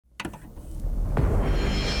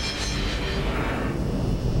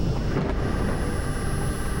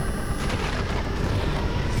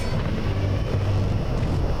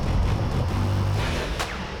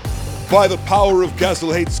By the power of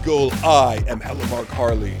Castle Hate School, I am Hella Mark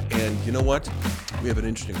Harley. And you know what? We have an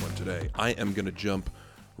interesting one today. I am going to jump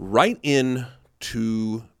right in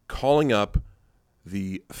to calling up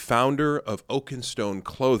the founder of Oakenstone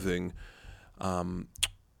Clothing.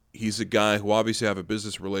 He's a guy who obviously have a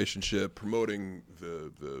business relationship promoting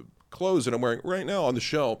the clothes that I'm wearing right now on the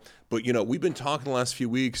show. But, you know, we've been talking the last few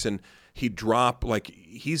weeks, and he dropped,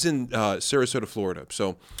 he's in Sarasota, Florida.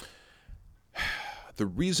 So the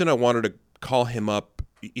reason I wanted to call him up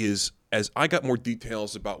is as I got more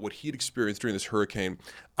details about what he'd experienced during this hurricane,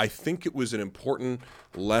 I think it was an important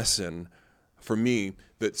lesson for me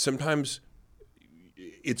that sometimes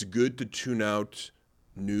it's good to tune out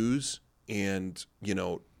news and, you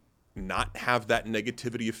know, not have that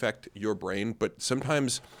negativity affect your brain. But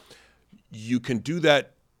sometimes you can do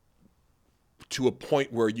that to a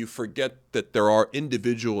point where you forget that there are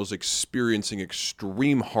individuals experiencing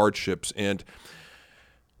extreme hardships. And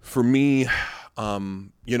for me,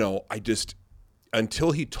 you know,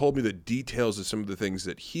 until he told me the details of some of the things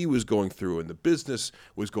that he was going through and the business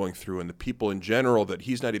was going through and the people in general, that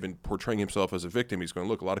he's not even portraying himself as a victim. He's going,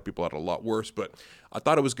 look, a lot of people had a lot worse. But I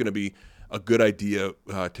thought it was going to be a good idea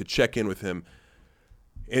to check in with him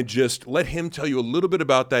and just let him tell you a little bit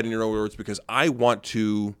about that in your own words, because I want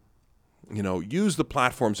to, you know, use the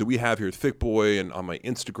platforms that we have here at Thick Boy and on my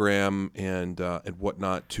Instagram and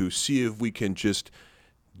whatnot to see if we can just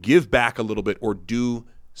give back a little bit or do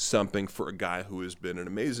something for a guy who has been an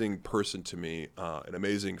amazing person to me, an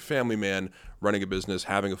amazing family man, running a business,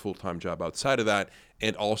 having a full-time job outside of that,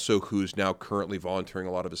 and also who's now currently volunteering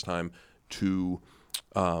a lot of his time to,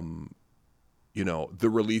 you know, the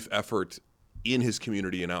relief effort in his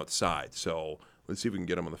community and outside. So let's see if we can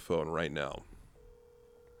get him on the phone right now.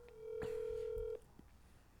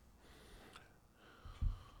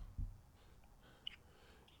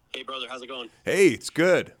 Hey, brother, how's it going? Hey, it's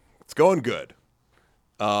good. It's going good.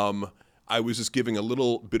 I was just giving a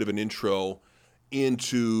little bit of an intro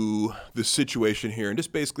into the situation here and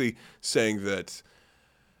just basically saying that,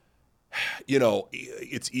 you know,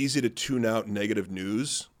 it's easy to tune out negative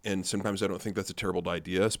news. And sometimes I don't think that's a terrible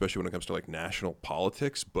idea, especially when it comes to like national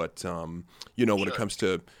politics. But, you know, when it comes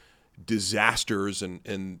to disasters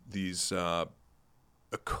and these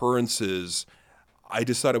occurrences, I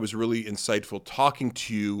just thought it was really insightful talking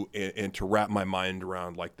to you and to wrap my mind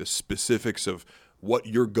around like the specifics of what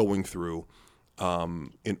you're going through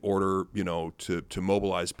in order, you know, to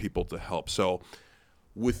mobilize people to help. So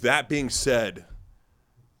with that being said,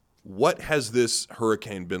 what has this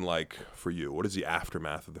hurricane been like for you? What has the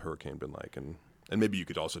aftermath of the hurricane been like? And maybe you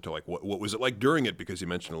could also tell like what was it like during it, because you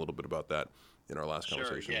mentioned a little bit about that in our last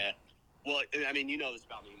conversation. Yeah. Well, I mean, you know this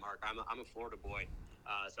about me, Mark. I'm a Florida boy.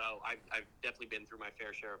 So I've definitely been through my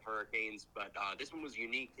fair share of hurricanes, but this one was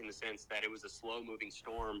unique in the sense that it was a slow-moving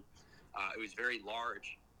storm. It was very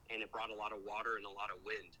large, and it brought a lot of water and a lot of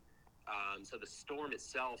wind. So the storm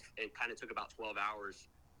itself, it kind of took about 12 hours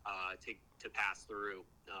to pass through.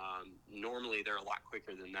 Normally, they're a lot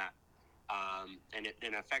quicker than that. And it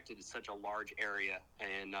affected such a large area.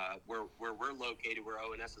 And where we're located, where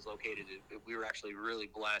ONS is located, we were actually really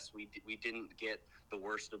blessed. We didn't get the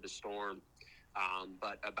worst of the storm.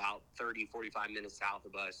 But about 30, 45 minutes south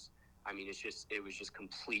of us, I mean, it was just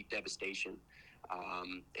complete devastation.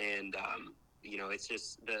 You know, it's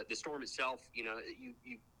just the storm itself, you know,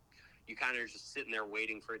 you kind of just sitting there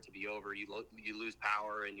waiting for it to be over. You lose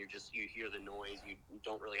power and you hear the noise. You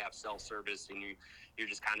don't really have cell service, and you're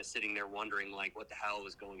just kind of sitting there wondering like, what the hell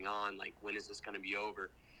is going on? Like, when is this going to be over?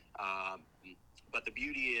 But the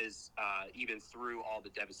beauty is, even through all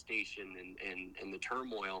the devastation and the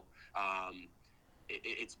turmoil,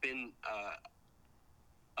 it's been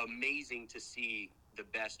amazing to see the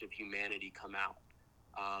best of humanity come out.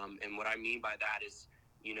 And what I mean by that is,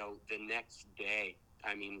 you know, the next day,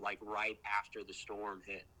 I mean, like right after the storm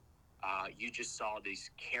hit, you just saw this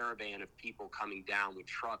caravan of people coming down with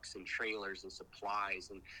trucks and trailers and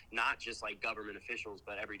supplies, and not just like government officials,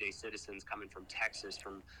 but everyday citizens coming from Texas,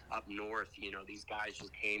 from up north. You know, these guys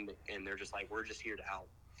just came and they're just like, we're just here to help.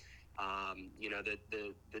 You know,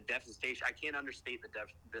 the devastation, I can't understate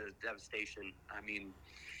the devastation. I mean,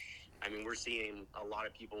 we're seeing a lot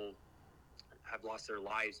of people have lost their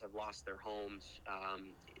lives, have lost their homes,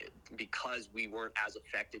 because we weren't as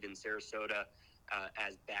affected in Sarasota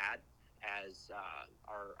as bad as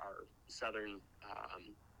our southern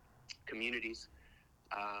communities.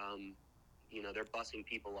 You know, they're busing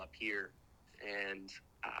people up here, and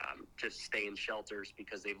just stay in shelters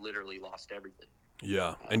because they've literally lost everything.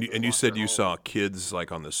 Yeah, and you said you saw kids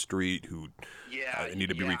like on the street who need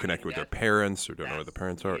to be reconnected with their parents or don't know where the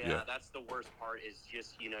parents are. Yeah, that's the worst part is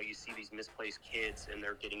just, you see these misplaced kids and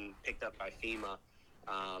they're getting picked up by FEMA,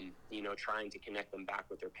 trying to connect them back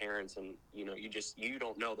with their parents. And, you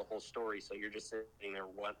don't know the whole story. So you're just sitting there,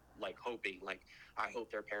 hoping, I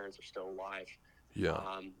hope their parents are still alive. Yeah.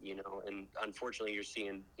 And unfortunately you're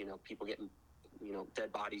seeing, people getting,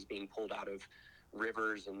 dead bodies being pulled out of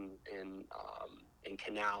rivers and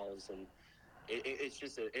canals, and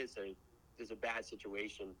it's a bad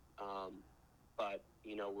situation. But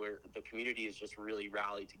where the community is just really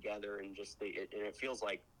rallied together, and it feels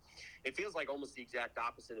like almost the exact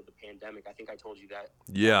opposite of the pandemic. I think I told you that.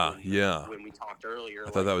 When we talked earlier, I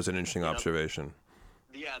thought that was an interesting observation.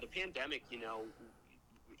 Yeah, the pandemic,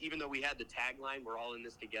 even though we had the tagline, "We're all in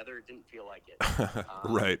this together," it didn't feel like it.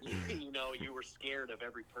 Right. You were scared of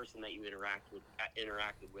every person that you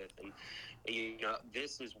interacted with, and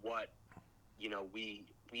this is what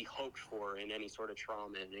we hoped for in any sort of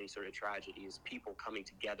trauma and any sort of tragedy, is people coming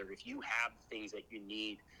together. If you have things that you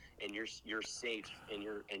need and you're safe and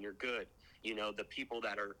you're good, the people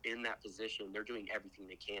that are in that position, they're doing everything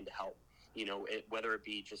they can to help. Whether it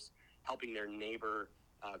be just helping their neighbor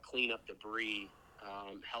clean up debris.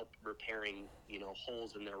 Help repairing,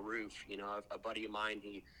 holes in their roof. A buddy of mine,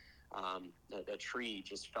 a tree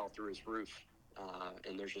just fell through his roof,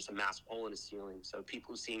 and there's just a massive hole in his ceiling. So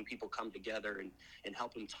seeing people come together and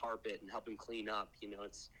help him tarp it and help him clean up,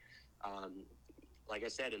 it's, like I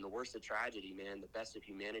said, in the worst of tragedy, man, the best of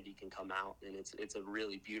humanity can come out, and it's a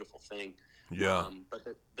really beautiful thing. Yeah. But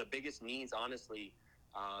the biggest needs, honestly,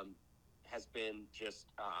 has been just,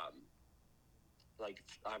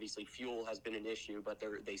 obviously fuel has been an issue, but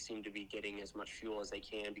they seem to be getting as much fuel as they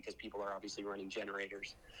can because people are obviously running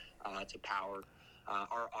generators to power.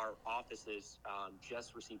 Our offices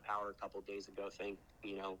just received power a couple of days ago,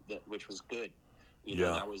 which was good.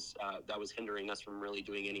 That was hindering us from really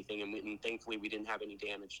doing anything, and thankfully we didn't have any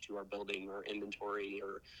damage to our building or inventory,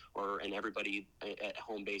 and everybody at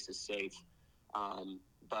home base is safe.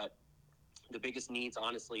 But the biggest needs,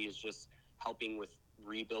 honestly, is just helping with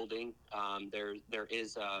rebuilding. There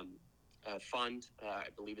is a fund, I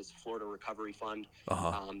believe it's Florida Recovery Fund,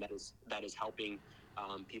 that is helping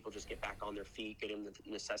people just get back on their feet, get them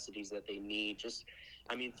the necessities that they need. Just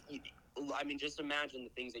imagine the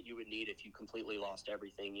things that you would need if you completely lost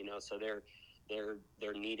everything. So they're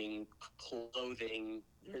needing clothing,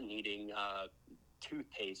 they're needing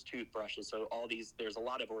toothpaste, toothbrushes. So there's a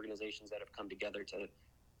lot of organizations that have come together to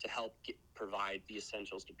help provide the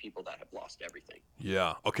essentials to people that have lost everything.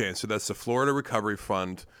 Yeah. Okay. And so that's the Florida Recovery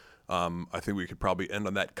Fund. I think we could probably end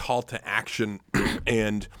on that call to action.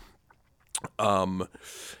 And,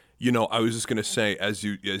 I was just going to say, as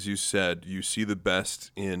you said, you see the best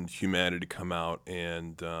in humanity come out,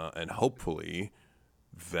 and hopefully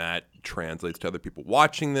that translates to other people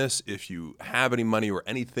watching this. If you have any money or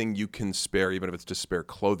anything you can spare, even if it's just spare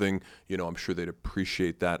clothing, I'm sure they'd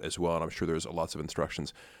appreciate that as well. And I'm sure there's lots of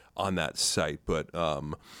instructions on that site. But,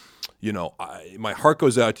 my heart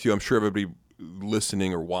goes out to you. I'm sure everybody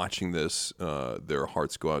listening or watching this, their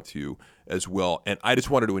hearts go out to you as well. And I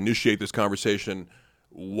just wanted to initiate this conversation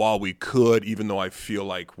while we could, even though I feel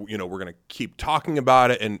like, we're going to keep talking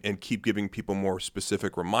about it and keep giving people more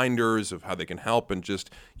specific reminders of how they can help. And just,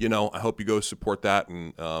 I hope you go support that,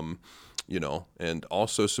 and, and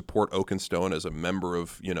also support Oak and Stone as a member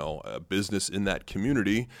of, a business in that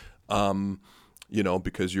community,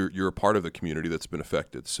 because you're a part of the community that's been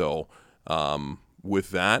affected. So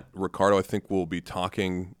with that, Ricardo, I think we'll be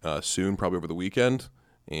talking soon, probably over the weekend,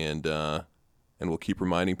 and we'll keep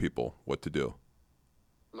reminding people what to do.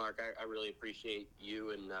 Mark, I really appreciate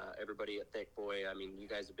you and everybody at Thick Boy. I mean, you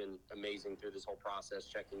guys have been amazing through this whole process,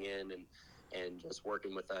 checking in and just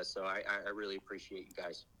working with us. So I really appreciate you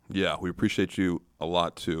guys. Yeah, we appreciate you a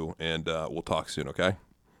lot too. And we'll talk soon, okay?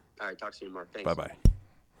 All right, talk soon, Mark. Thanks. Bye-bye.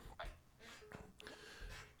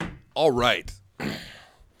 All right.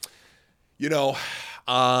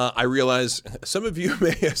 I realize some of you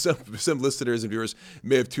may have, some listeners and viewers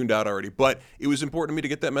may have tuned out already, but it was important to me to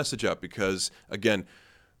get that message out because, again,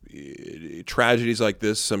 tragedies like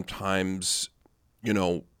this sometimes,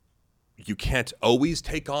 you can't always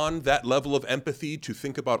take on that level of empathy to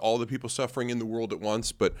think about all the people suffering in the world at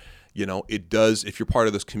once. But, it does, if you're part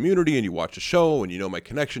of this community and you watch a show and my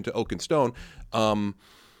connection to Oak and Stone,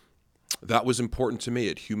 that was important to me.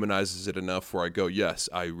 It humanizes it enough where I go, yes,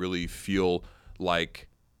 I really feel like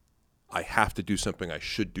I have to do something. I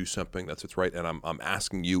should do something. That's what's right. And I'm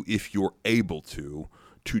asking you, if you're able to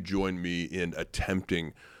join me in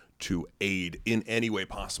attempting to aid in any way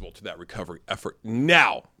possible to that recovery effort.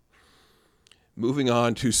 Now, moving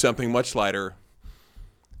on to something much lighter,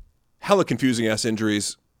 hella confusing ass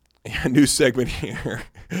injuries. A new segment here.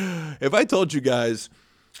 If I told you guys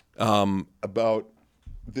about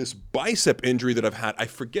this bicep injury that I've had, I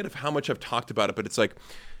forget of how much I've talked about it, but it's like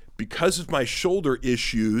because of my shoulder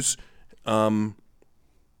issues,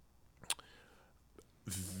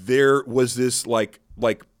 there was this like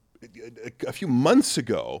a few months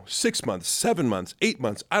ago, 6 months, 7 months, 8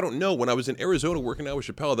 months, I don't know, when I was in Arizona working out with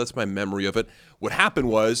Chappelle, that's my memory of it. What happened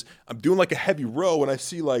was I'm doing like a heavy row and I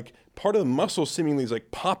see like part of the muscle seemingly is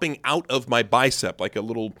like popping out of my bicep, like a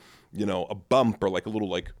little, a bump or like a little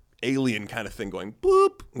like alien kind of thing going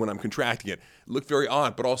boop when I'm contracting it. It looked very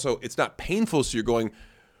odd, but also it's not painful. So you're going,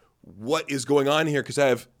 what is going on here? Because I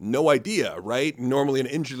have no idea, right? Normally an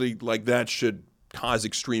injury like that should cause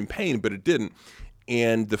extreme pain, but it didn't.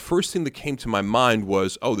 And the first thing that came to my mind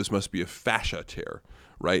was, oh, this must be a fascia tear,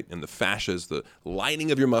 right? And the fascia is the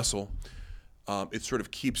lining of your muscle. It sort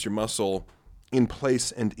of keeps your muscle in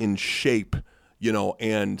place and in shape,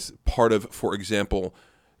 and part of, for example,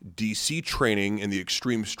 DC training and the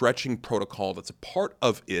extreme stretching protocol that's a part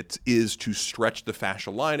of it is to stretch the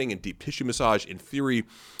fascial lining, and deep tissue massage, in theory,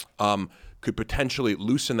 could potentially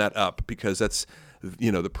loosen that up, because that's,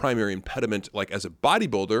 the primary impediment, like as a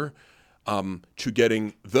bodybuilder, to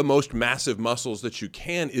getting the most massive muscles that you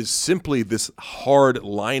can is simply this hard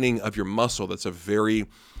lining of your muscle. That's a very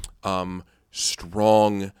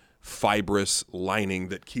strong, fibrous lining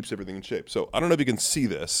that keeps everything in shape. So I don't know if you can see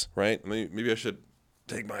this, right? Maybe I should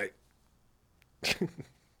take my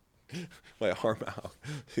my arm out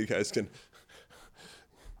so you guys can.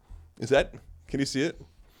 Can you see it?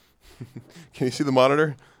 Can you see the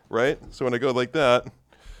monitor? Right? So when I go like that,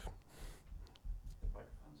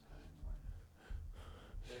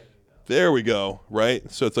 there we go,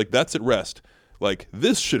 right? So it's like that's at rest. Like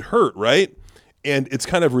this should hurt, right? And it's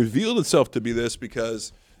kind of revealed itself to be this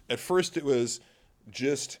because at first it was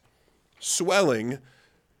just swelling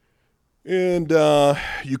and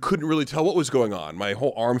you couldn't really tell what was going on. My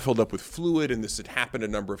whole arm filled up with fluid, and this had happened a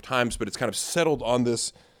number of times, but it's kind of settled on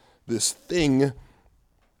this thing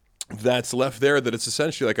that's left there, that it's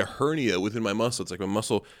essentially like a hernia within my muscle. It's like my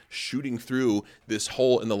muscle shooting through this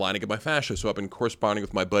hole in the lining of my fascia. So I've been corresponding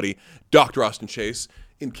with my buddy, Dr. Austin Chase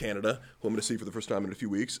in Canada, who I'm going to see for the first time in a few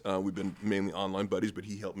weeks. We've been mainly online buddies, but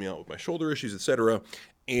he helped me out with my shoulder issues, etc.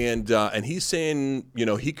 And he's saying,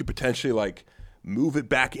 he could potentially like move it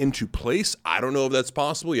back into place. I don't know if that's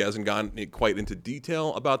possible. He hasn't gone quite into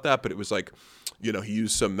detail about that, but it was like, he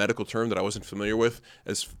used some medical term that I wasn't familiar with,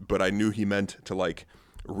 but I knew he meant to like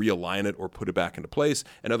realign it or put it back into place,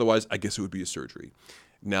 and otherwise I guess it would be a surgery.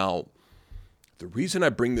 Now, the reason I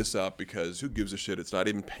bring this up, because who gives a shit, it's not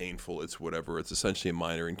even painful, it's whatever, it's essentially a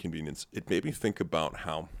minor inconvenience. It made me think about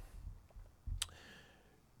how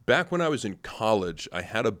back when I was in college, I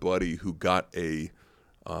had a buddy who got an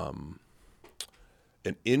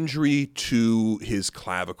injury to his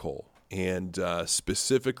clavicle, and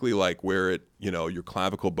specifically like where it, your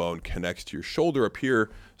clavicle bone connects to your shoulder up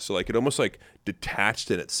here. So like it almost like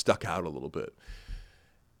detached and it stuck out a little bit.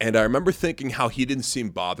 And I remember thinking how he didn't seem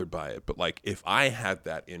bothered by it. But like if I had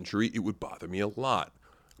that injury, it would bother me a lot,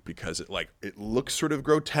 because it looks sort of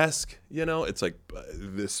grotesque. It's like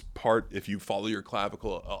this part, if you follow your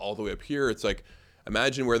clavicle all the way up here, it's like,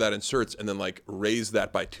 imagine where that inserts and then like raise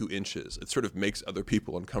that by 2 inches. It sort of makes other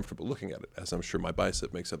people uncomfortable looking at it, as I'm sure my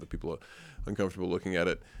bicep makes other people uncomfortable looking at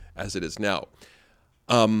it as it is now.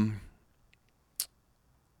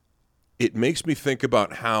 It makes me think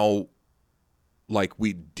about how like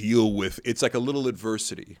we deal with, it's like a little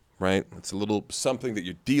adversity, right? It's a little something that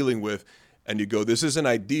you're dealing with and you go, this isn't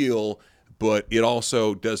ideal, but it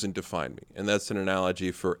also doesn't define me. And that's an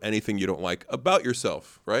analogy for anything you don't like about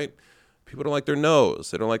yourself, right? People don't like their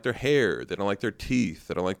nose. They don't like their hair. They don't like their teeth.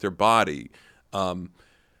 They don't like their body. And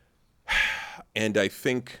I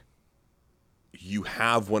think you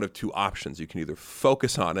have one of two options. You can either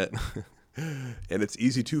focus on it, and it's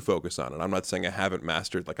easy to focus on it. I'm not saying I haven't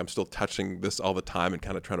mastered, like I'm still touching this all the time and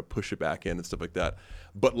kind of trying to push it back in and stuff like that.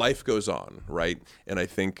 But life goes on, right? And I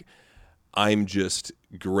think I'm just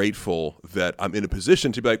grateful that I'm in a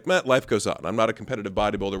position to be like, man, life goes on. I'm not a competitive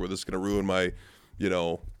bodybuilder where this is going to ruin my,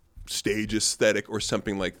 stage aesthetic or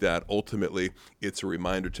something like that. Ultimately, it's a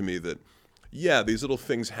reminder to me that, yeah, these little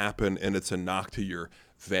things happen and it's a knock to your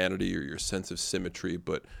vanity or your sense of symmetry.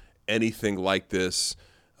 But anything like this,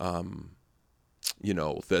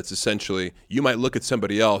 that's essentially, you might look at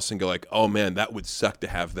somebody else and go like, oh man, that would suck to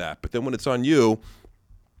have that. But then when it's on you,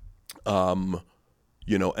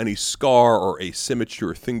 any scar or asymmetry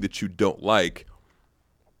or thing that you don't like,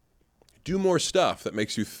 do more stuff that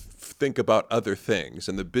makes you think about other things.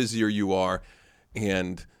 And the busier you are,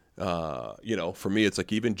 and for me, it's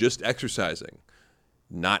like even just exercising,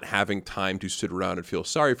 not having time to sit around and feel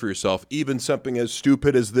sorry for yourself, even something as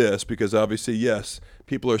stupid as this, because obviously, yes,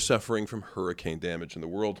 people are suffering from hurricane damage in the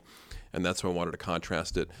world. And that's why I wanted to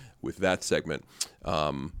contrast it with that segment,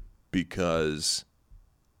 because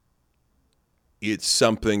it's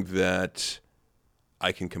something that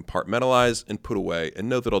I can compartmentalize and put away and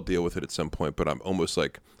know that I'll deal with it at some point. But I'm almost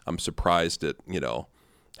like I'm surprised at,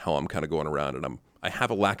 how I'm kind of going around, and I have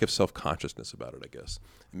a lack of self-consciousness about it, I guess.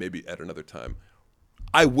 Maybe at another time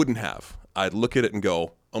I wouldn't have. I'd look at it and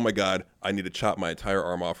go, oh my God, I need to chop my entire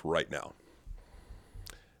arm off right now.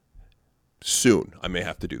 Soon I may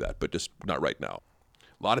have to do that, but just not right now.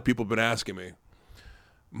 A lot of people have been asking me,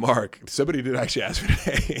 Mark, somebody did actually ask me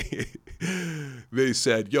today. They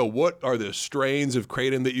said, yo, what are the strains of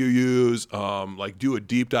kratom that you use? Do a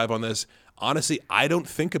deep dive on this. Honestly, I don't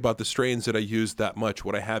think about the strains that I use that much.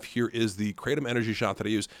 What I have here is the Kratom Energy Shot that I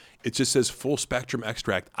use. It just says full spectrum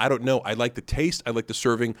extract. I don't know. I like the taste. I like the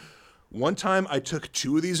serving. One time I took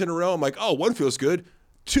 2 of these in a row. I'm like, oh, 1 feels good.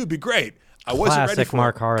 2 would be great. I wasn't ready for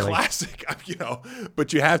Mark Harley. Classic,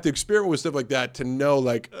 but you have to experiment with stuff like that to know,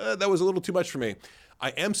 that was a little too much for me. I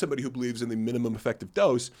am somebody who believes in the minimum effective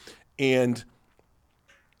dose, and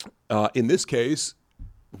in this case,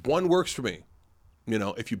 1 works for me.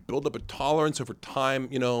 If you build up a tolerance over time,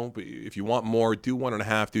 if you want more, do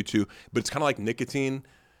 1.5, do 2. But it's kind of like nicotine.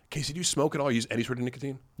 Casey, do you smoke at all? Use any sort of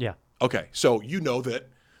nicotine? Yeah. Okay, so that.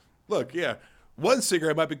 Look, yeah. 1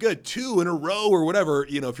 cigarette might be good. 2 in a row or whatever,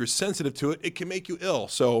 if you're sensitive to it, it can make you ill.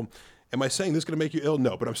 So am I saying this is going to make you ill?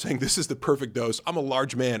 No, but I'm saying this is the perfect dose. I'm a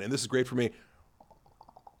large man, and this is great for me.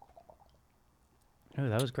 Oh,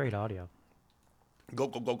 that was great audio. Go,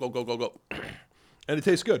 go, go, go, go, go, go. And it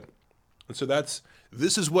tastes good. And so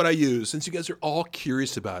this is what I use. Since you guys are all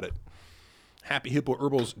curious about it,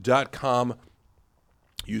 happyhippoherbals.com.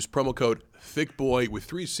 Use promo code ThickBoy with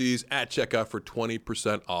 3 C's at checkout for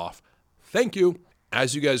 20% off. Thank you.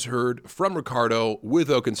 As you guys heard from Ricardo with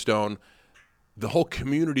Oakenstone, the whole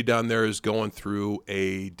community down there is going through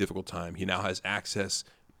a difficult time. He now has access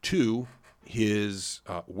to his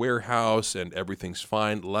warehouse and everything's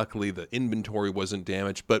fine. Luckily, the inventory wasn't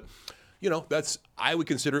damaged. But, I would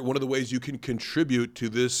consider it one of the ways you can contribute to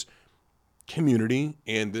this community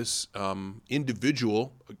and this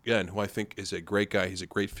individual, again, who I think is a great guy. He's a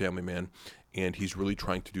great family man. And he's really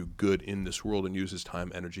trying to do good in this world and use his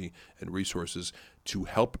time, energy, and resources to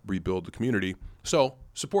help rebuild the community. So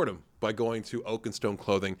support him by going to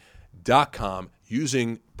oakenstoneclothing.com,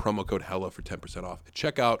 using promo code HELLA for 10% off at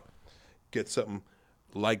checkout. Get something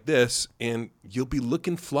like this, and you'll be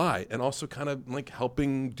looking fly and also kind of like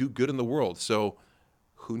helping do good in the world. So,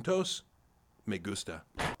 juntos, me gusta.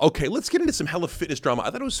 Okay, let's get into some hella fitness drama. I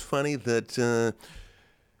thought it was funny that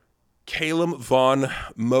Caleb Von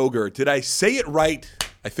Moger. Did I say it right?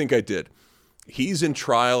 I think I did. He's in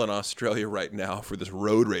trial in Australia right now for this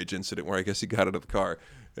road rage incident where I guess he got out of the car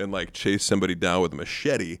and chased somebody down with a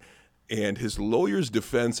machete. And his lawyer's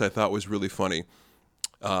defense I thought was really funny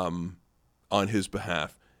on his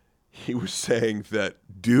behalf. He was saying that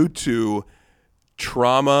due to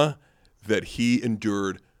trauma that he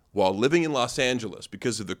endured while living in Los Angeles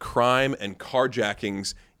because of the crime and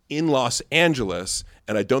carjackings in Los Angeles,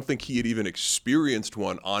 and I don't think he had even experienced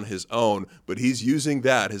one on his own, but he's using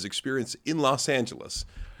his experience in Los Angeles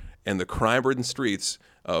and the crime-ridden streets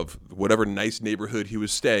of whatever nice neighborhood he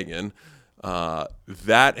was staying in,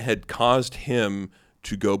 that had caused him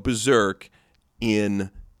to go berserk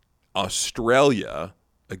in Australia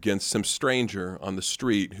against some stranger on the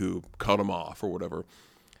street who cut him off or whatever.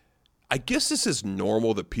 I guess this is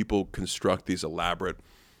normal that people construct these elaborate,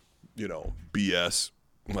 BS,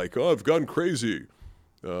 I've gone crazy,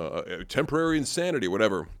 temporary insanity,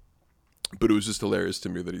 whatever. But it was just hilarious to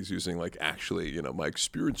me that he's using actually, my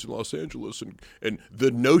experience in Los Angeles and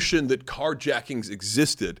the notion that carjackings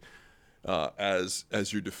existed as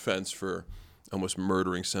your defense for almost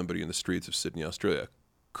murdering somebody in the streets of Sydney, Australia.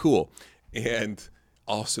 Cool. And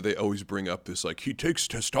also they always bring up this, he takes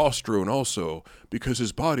testosterone also because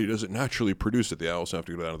his body doesn't naturally produce it. They also have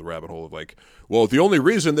to go down to the rabbit hole of well, the only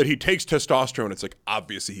reason that he takes testosterone, it's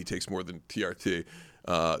obviously he takes more than TRT.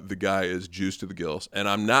 The guy is juiced to the gills. And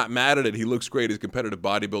I'm not mad at it. He looks great. He's a competitive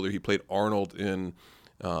bodybuilder. He played Arnold in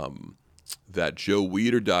that Joe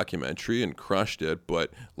Weider documentary and crushed it.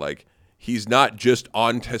 But he's not just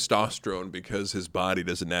on testosterone because his body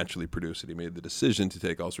doesn't naturally produce it. He made the decision to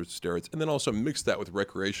take all sorts of steroids and then also mix that with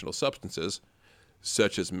recreational substances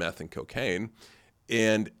such as meth and cocaine.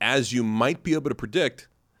 And as you might be able to predict,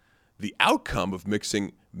 the outcome of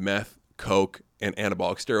mixing meth, coke and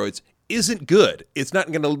anabolic steroids isn't good. It's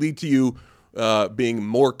not going to lead to you being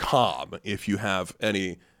more calm if you have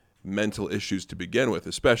any mental issues to begin with,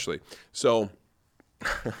 especially. So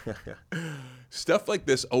stuff like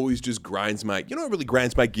this always just grinds my, you know what really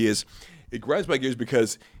grinds my gears? It grinds my gears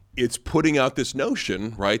because it's putting out this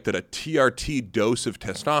notion, right, that a TRT dose of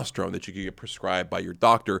testosterone that you can get prescribed by your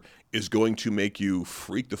doctor is going to make you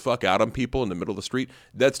freak the fuck out on people in the middle of the street.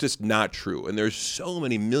 That's just not true. And there's so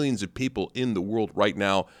many millions of people in the world right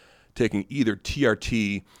now taking either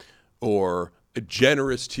TRT or a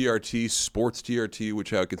generous TRT, sports TRT,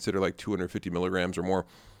 which I would consider like 250 milligrams or more,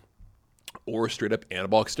 or straight up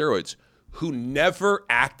anabolic steroids, who never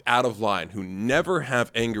act out of line, who never have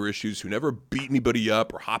anger issues, who never beat anybody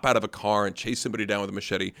up or hop out of a car and chase somebody down with a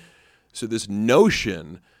machete. So this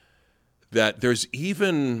notion that there's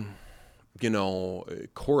even,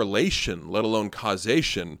 correlation, let alone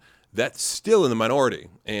causation, that's still in the minority.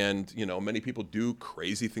 And, many people do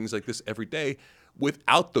crazy things like this every day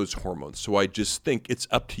without those hormones. So I just think it's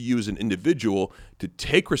up to you as an individual to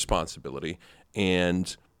take responsibility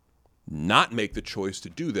and not make the choice to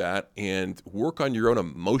do that and work on your own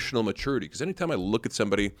emotional maturity. Because anytime I look at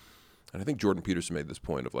somebody, and I think Jordan Peterson made this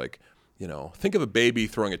point of like, think of a baby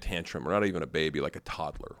throwing a tantrum, or not even a baby, like a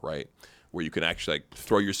toddler, right? Where you can actually like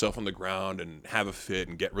throw yourself on the ground and have a fit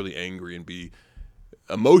and get really angry and be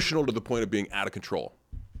emotional to the point of being out of control.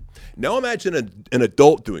 Now imagine an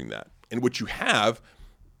adult doing that. And what you have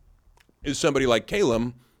is somebody like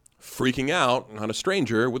Caleb freaking out on a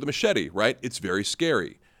stranger with a machete, right? It's very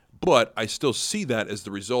scary. But I still see that as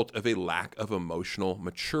the result of a lack of emotional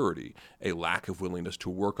maturity, a lack of willingness to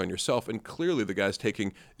work on yourself. And clearly the guy's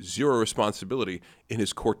taking zero responsibility in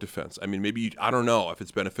his court defense. I mean, maybe, I don't know if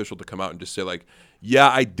it's beneficial to come out and just say like,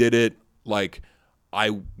 yeah, I did it. Like,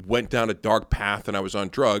 I went down a dark path and I was on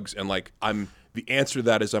drugs. And like, the answer to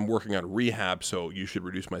that is I'm working on rehab, so you should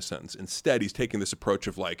reduce my sentence. Instead, he's taking this approach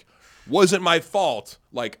of like, wasn't my fault.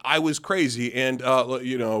 Like, I was crazy, and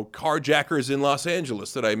carjackers in Los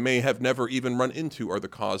Angeles that I may have never even run into are the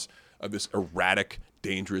cause of this erratic,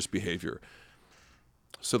 dangerous behavior.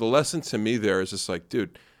 So the lesson to me there is just like,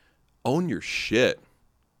 dude, own your shit.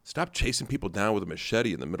 Stop chasing people down with a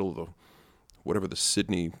machete in the middle of whatever the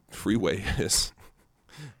Sydney freeway is.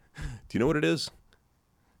 Do you know what it is?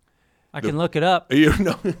 I can look it up. You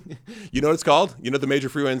know what it's called? You know what the major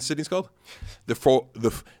freeway in Sydney's called? The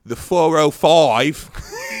 405.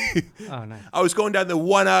 Oh, nice. I was going down the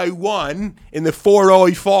 101 in the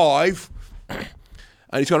 405. And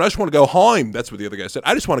he's going, I just want to go home. That's what the other guy said.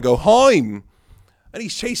 I just want to go home. And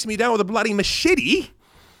he's chasing me down with a bloody machete.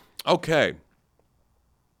 Okay.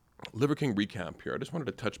 Liver King recap here. I just wanted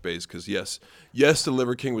to touch base because, yes, the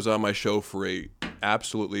Liver King was on my show for a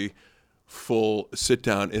absolutely full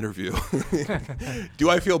sit-down interview. Do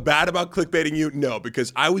I feel bad about clickbaiting you? No,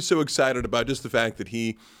 because I was so excited about just the fact that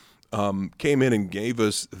he came in and gave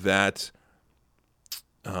us that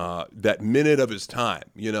minute of his time,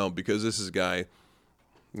 because this is a guy,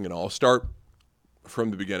 I'll start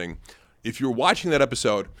from the beginning. If you're watching that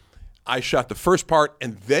episode, I shot the first part,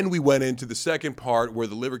 and then we went into the second part where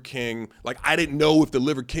the Liver King, like, I didn't know if the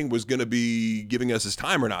Liver King was going to be giving us his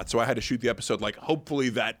time or not, so I had to shoot the episode. Like, hopefully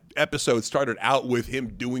that episode started out with him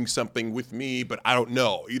doing something with me, but I don't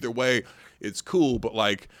know. Either way, it's cool, but,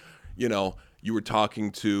 like, you were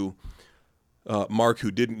talking to Mark, who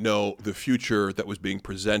didn't know the future that was being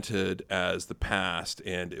presented as the past,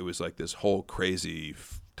 and it was like this whole crazy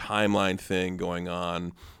timeline thing going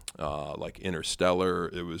on. Like Interstellar,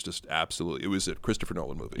 it was just absolutely, it was a Christopher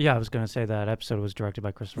Nolan movie. Yeah, I was going to say that episode was directed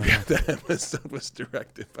by Christopher Nolan. That episode was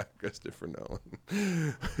directed by Christopher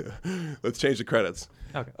Nolan. Let's change the credits.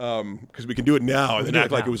 Okay. Because we can do it now and then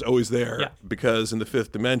act like it was always there. Yeah. Because in the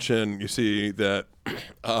fifth dimension, you see that,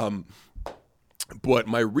 but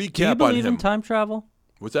my recap on him. Do you believe in time travel?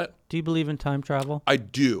 What's that? Do you believe in time travel? I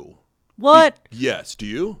do. What? Yes. Do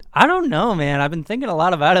you? I don't know, man. I've been thinking a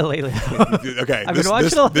lot about it lately. Okay.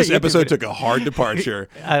 This episode took a hard departure,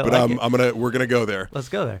 but we're gonna go there. Let's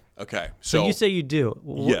go there. Okay. So you say you do?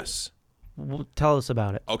 Yes. Tell us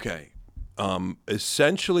about it. Okay.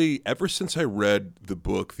 Essentially, ever since I read the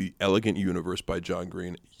book "The Elegant Universe" by John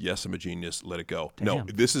Green, yes, I'm a genius. Let it go. Damn. No,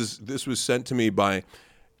 this was sent to me by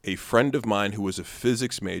a friend of mine who was a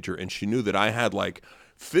physics major, and she knew that I had like.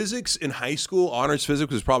 Physics in high school, honors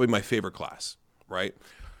physics was probably my favorite class, right?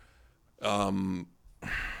 I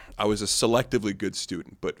was a selectively good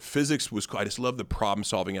student, but physics was, I just loved the problem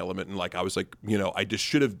solving element. And like, I was like,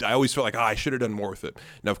 I always felt like, I should have done more with it.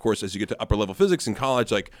 Now, of course, as you get to upper level physics in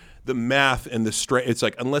college, like the math and the strength, it's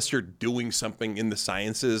like, unless you're doing something in the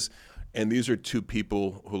sciences, and these are two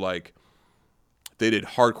people who like, they did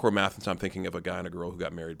hardcore math, and so I'm thinking of a guy and a girl who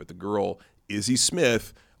got married, but the girl, Izzy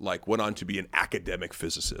Smith, like went on to be an academic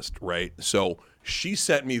physicist, right? So she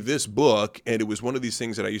sent me this book, and it was one of these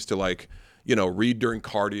things that I used to like, read during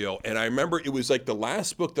cardio. And I remember it was like the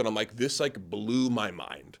last book that I'm like, this like blew my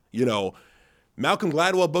mind. Malcolm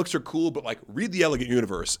Gladwell books are cool, but like read The Elegant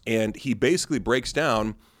Universe. And he basically breaks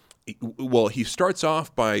down, well, he starts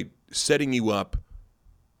off by setting you up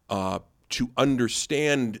to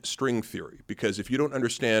understand string theory, because if you don't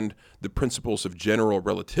understand the principles of general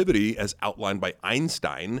relativity as outlined by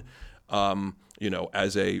Einstein,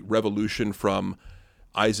 as a revolution from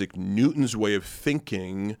Isaac Newton's way of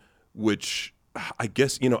thinking, which I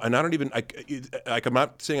guess, and I don't even, I'm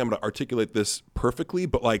not saying I'm going to articulate this perfectly,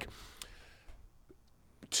 but like,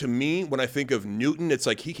 to me, when I think of Newton, it's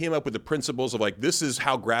like he came up with the principles of like, this is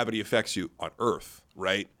how gravity affects you on Earth,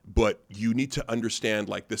 right? But you need to understand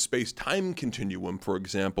like the space-time continuum, for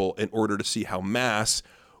example, in order to see how mass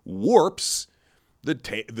warps the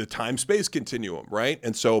time-space continuum, right?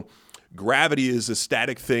 And so gravity is a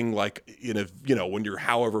static thing, like when you're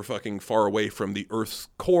however fucking far away from the Earth's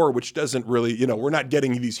core, which doesn't really, we're not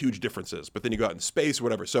getting these huge differences. But then you go out in space, or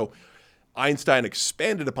whatever. So Einstein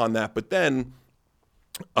expanded upon that, but then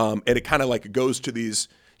and it kind of like goes to these,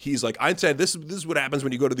 he's like, Einstein, this is what happens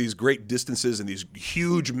when you go to these great distances and these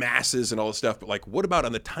huge masses and all this stuff. But like, what about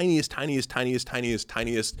on the tiniest,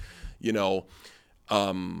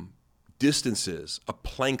 distances, a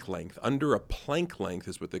Planck length? Under a Planck length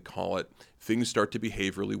is what they call it. Things start to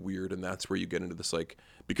behave really weird. And that's where you get into this, like,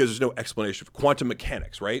 because there's no explanation of quantum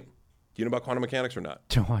mechanics, right? Do you know about quantum mechanics or not?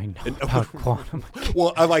 Do I know about quantum mechanics?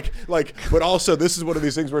 Well, I like, but also this is one of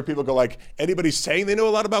these things where people go like, anybody saying they know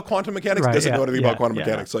a lot about quantum mechanics doesn't know anything about quantum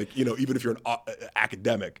mechanics. Like, even if you're an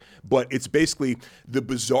academic, but it's basically the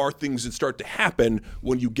bizarre things that start to happen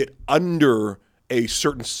when you get under a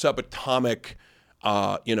certain subatomic,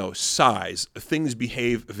 size. Things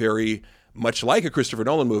behave very much like a Christopher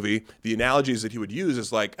Nolan movie. The analogies that he would use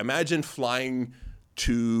is like, imagine flying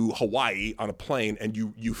to Hawaii on a plane and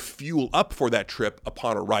you fuel up for that trip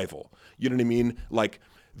upon arrival. You know what I mean? Like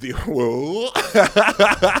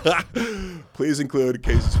please include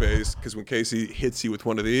Casey's face, because when Casey hits you with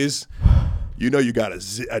one of these, you got a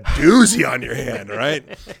doozy on your hand, right?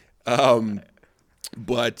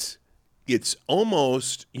 But it's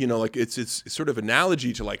almost, like it's sort of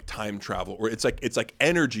analogy to like time travel, or it's like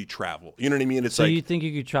energy travel. You know what I mean? It's so like, you think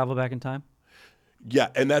you could travel back in time? Yeah,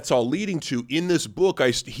 and that's all leading to, in this book,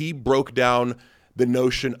 he broke down the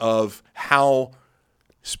notion of how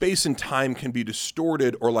space and time can be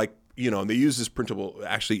distorted, or like, and they use this principle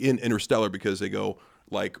actually in Interstellar, because they go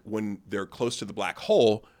like, when they're close to the black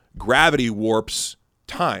hole, gravity warps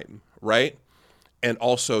time, right? And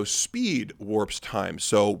also speed warps time.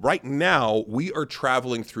 So right now we are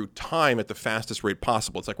traveling through time at the fastest rate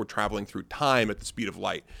possible. It's like we're traveling through time at the speed of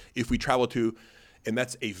light. If we travel to, and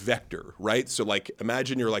that's a vector, right? So like,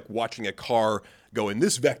 imagine you're like watching a car go in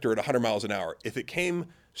this vector at 100 miles an hour. If it came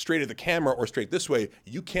straight at the camera or straight this way,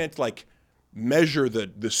 you can't like measure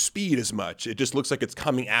the speed as much. It just looks like it's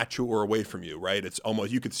coming at you or away from you, right? It's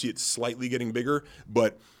almost, you could see it slightly getting bigger,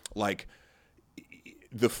 but like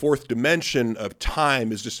the fourth dimension of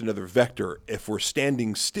time is just another vector. If we're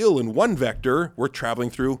standing still in one vector, we're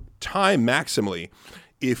traveling through time maximally.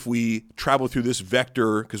 If we travel through this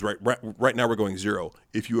vector, because right now we're going 0.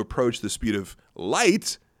 If you approach the speed of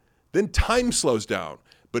light, then time slows down.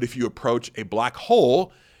 But if you approach a black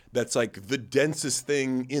hole, that's like the densest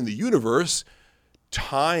thing in the universe,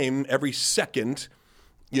 time, every second,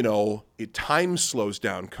 time slows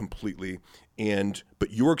down completely.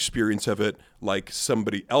 But your experience of it, like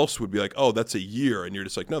somebody else would be like, oh, that's a year. And you're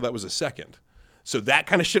just like, no, that was a second. So that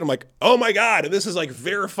kind of shit, I'm like, oh my God, and this is like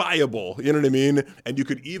verifiable, you know what I mean? And you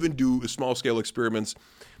could even do small scale experiments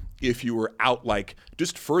if you were out like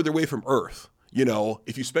just further away from Earth.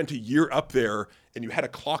 If you spent a year up there and you had a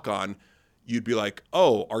clock on, you'd be like,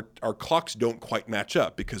 oh, our clocks don't quite match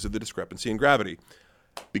up because of the discrepancy in gravity.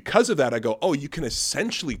 Because of that, I go, oh, you can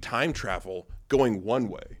essentially time travel going one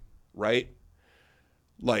way, right?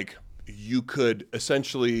 Like, you could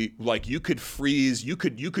essentially, like, you could freeze, you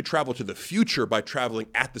could travel to the future by traveling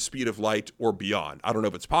at the speed of light or beyond. I don't know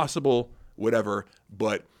if it's possible, whatever,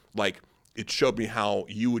 but like, it showed me how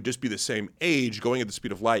you would just be the same age going at the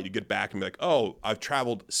speed of light. You get back and be like, oh, I've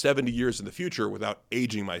traveled 70 years in the future without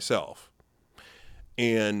aging myself.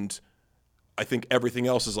 And I think everything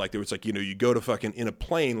else is like, it's like, you go to fucking in a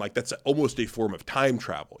plane, like that's almost a form of time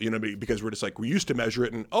travel, because we're just like, we used to measure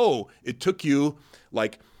it and, oh, it took you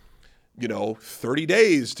like, 30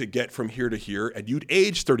 days to get from here to here, and you'd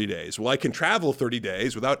age 30 days. Well, I can travel 30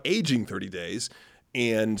 days without aging 30 days.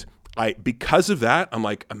 And because of that, I'm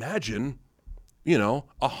like, imagine,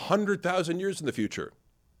 100,000 years in the future.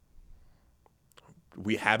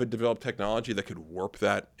 We haven't developed technology that could warp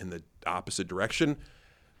that in the opposite direction.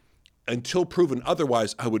 Until proven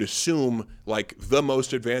otherwise, I would assume like the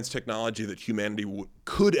most advanced technology that humanity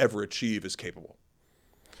could ever achieve is capable.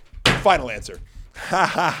 Final answer.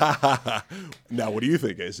 Now, what do you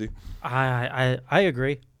think, AC? I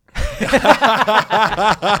agree.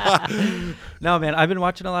 No, man, I've been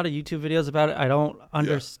watching a lot of YouTube videos about it. I don't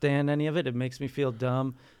understand any of it. It makes me feel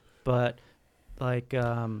dumb. But like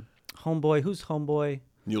Homeboy, who's Homeboy?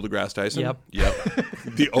 Neil deGrasse Tyson? Yep.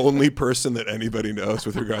 The only person that anybody knows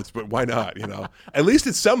with regards, but why not, At least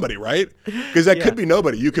it's somebody, right? Because that could be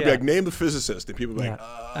nobody. You could be like, name the physicist, and people be like,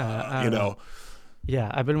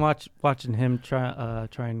 Yeah, I've been watching him try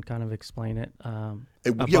and kind of explain it.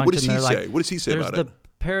 What does he say? What does he say about it? There's the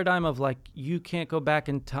paradigm of like you can't go back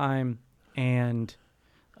in time and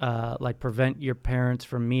like prevent your parents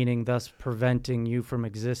from meeting, thus preventing you from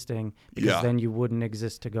existing, because then you wouldn't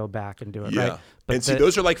exist to go back and do it, right? But and see,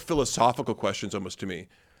 those are like philosophical questions almost to me.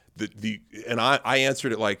 And I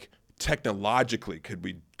answered it like technologically,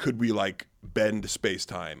 could we like bend space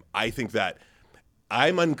time? I think that.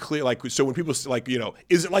 I'm unclear. Like, so when people like,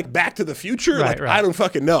 is it like Back to the Future? Right. I don't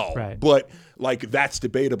fucking know. Right. But like, that's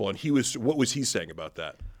debatable. And what was he saying about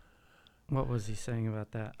that? What was he saying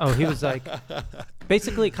about that? Oh, he was like,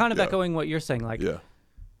 basically kind of echoing what you're saying. Like,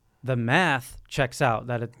 the math checks out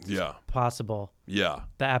that it's possible. Yeah.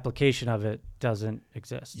 The application of it doesn't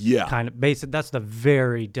exist. Yeah. Kind of basic. That's the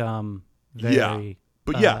very dumb, very,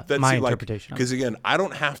 but that's my interpretation. Because again, I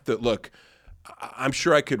don't have to look. I'm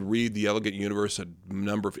sure I could read The Elegant Universe a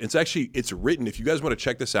number of. It's written. If you guys want to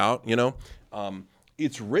check this out,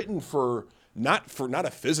 it's written for not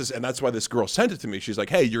a physicist, and that's why this girl sent it to me. She's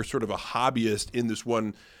like, "Hey, you're sort of a hobbyist in this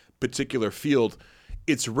one particular field."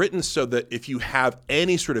 It's written so that if you have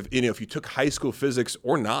any sort of, if you took high school physics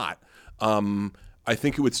or not, I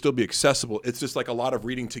think it would still be accessible. It's just like a lot of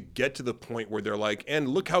reading to get to the point where they're like, and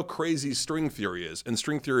look how crazy string theory is. And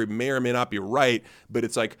string theory may or may not be right, but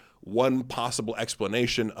it's like one possible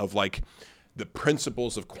explanation of like the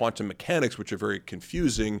principles of quantum mechanics, which are very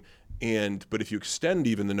confusing. But if you extend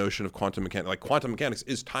even the notion of quantum mechanics, like quantum mechanics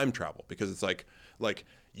is time travel, because it's like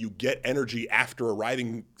you get energy after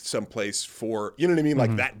arriving someplace for, you know what I mean?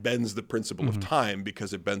 Like that bends the principle of time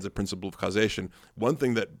because it bends the principle of causation. One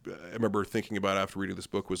thing that I remember thinking about after reading this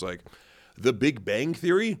book was like the Big Bang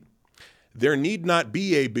Theory. There need not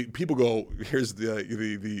be people go, here's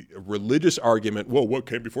the religious argument, well, what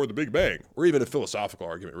came before the Big Bang? Or even a philosophical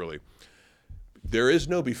argument, really. There is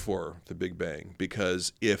no before the Big Bang,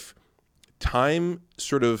 because if time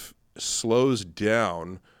sort of slows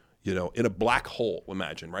down, in a black hole,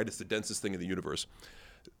 imagine, right? It's the densest thing in the universe.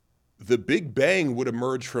 The Big Bang would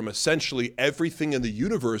emerge from essentially everything in the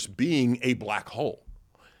universe being a black hole.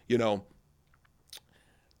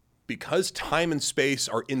 Because time and space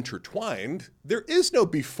are intertwined, there is no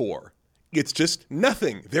before. It's just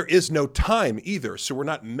nothing. There is no time either. So we're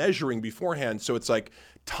not measuring beforehand. So it's like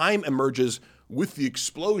time emerges with the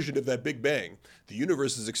explosion of that Big Bang. The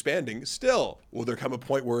universe is expanding still. Will there come a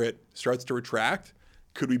point where it starts to retract?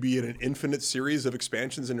 Could we be in an infinite series of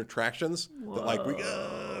expansions and retractions?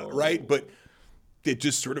 That right? But it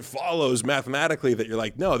just sort of follows mathematically that you're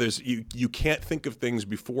like, no, you can't think of things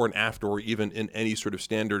before and after, or even in any sort of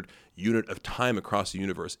standard unit of time across the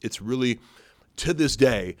universe. It's really, to this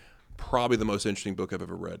day, probably the most interesting book I've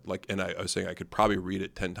ever read. And I was saying I could probably read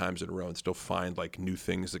it 10 times in a row and still find like new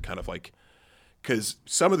things that kind of like, because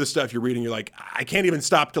some of the stuff you're reading, you're like, I can't even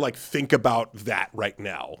stop to like think about that right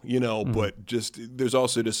now, but just there's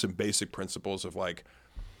also just some basic principles of like,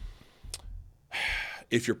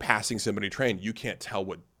 if you're passing somebody train, you can't tell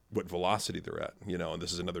what velocity they're at, and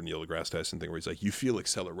this is another Neil deGrasse Tyson thing where he's like, you feel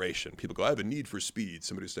acceleration. People go, I have a need for speed.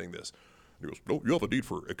 Somebody's saying this. He goes, no, you have a need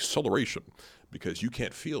for acceleration because you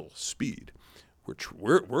can't feel speed.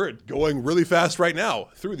 We're going really fast right now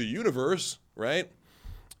through the universe, right?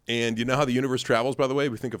 And you know how the universe travels, by the way?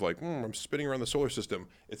 We think of like, I'm spinning around the solar system.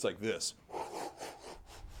 It's like this.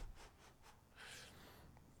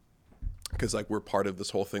 Because like we're part of this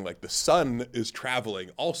whole thing. Like the sun is traveling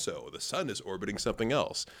also. The sun is orbiting something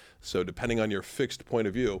else. So depending on your fixed point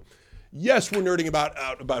of view, yes, we're nerding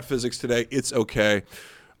about physics today. It's okay.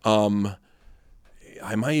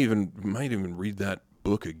 I might even read that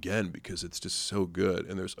book again because it's just so good.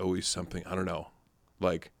 And there's always something, I don't know,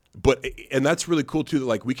 like. And that's really cool too, that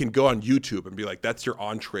like we can go on YouTube and be like, that's your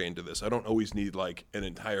entree into this. I don't always need like an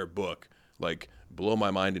entire book, like blow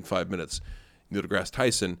my mind in 5 minutes. Neil deGrasse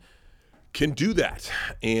Tyson can do that.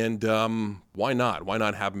 And why not? Why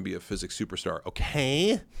not have him be a physics superstar?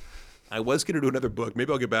 Okay. I was going to do another book.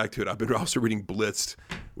 Maybe I'll get back to it. I've been also reading Blitzed,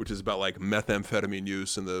 which is about like methamphetamine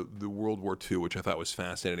use in the World War II, which I thought was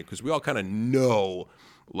fascinating because we all kind of know,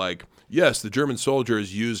 like, yes, the German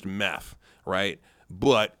soldiers used meth, right?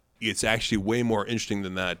 But it's actually way more interesting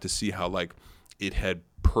than that to see how like it had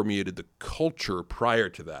permeated the culture prior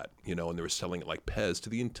to that, you know, and they were selling it like Pez to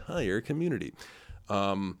the entire community.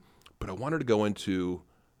 But I wanted to go into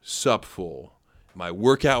Supful, my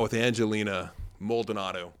workout with Angelina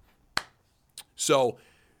Maldonado. So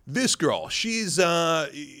this girl, she's somebody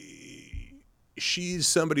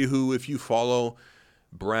who, if you follow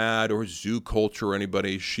Brad or Zoo Culture or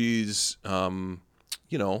anybody, she's,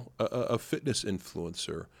 you know, a fitness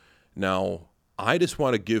influencer. Now, I just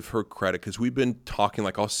want to give her credit because we've been talking,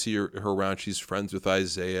 like I'll see her around. She's friends with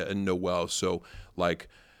Isaiah and Noel. So like,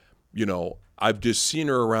 you know, I've just seen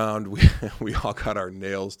her around. We all got our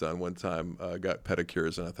nails done one time, got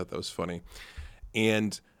pedicures, and I thought that was funny.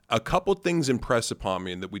 And a couple things impress upon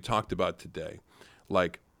me and that we talked about today.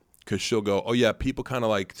 Like, because she'll go, oh yeah, people kind of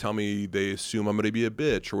like tell me they assume I'm going to be a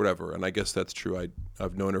bitch or whatever. And I guess that's true.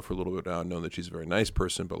 I've known her for a little bit now, known that she's a very nice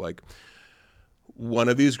person, but like one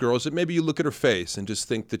of these girls that maybe you look at her face and just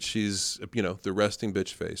think that she's, you know, the resting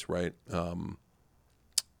bitch face, right?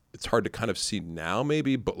 It's hard to kind of see now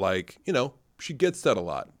maybe, but like, you know, she gets that a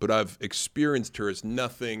lot. But I've experienced her as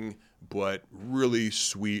nothing but really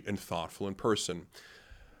sweet and thoughtful in person.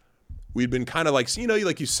 We'd been kind of like, you know,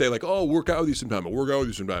 like you say, like, oh, work out with you sometime. I'll work out with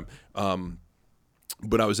you sometime.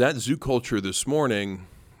 But I was at Zoo Culture this morning,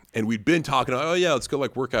 and we'd been talking, oh, yeah, let's go,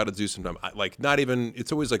 like, work out at Zoo sometime. Like, not even,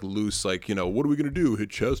 it's always, like, loose, like, you know, what are we going to do? Hit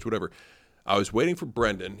chest, whatever. I was waiting for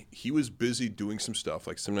Brendan. He was busy doing some stuff.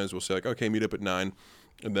 Like, sometimes we'll say, like, okay, meet up at 9.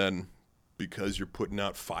 And then because you're putting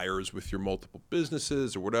out fires with your multiple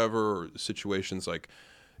businesses or whatever, or situations like,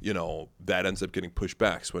 you know, that ends up getting pushed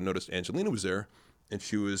back. So I noticed Angelina was there. And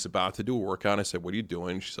she was about to do a workout. I said, what are you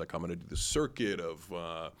doing? She's like, I'm going to do the circuit of,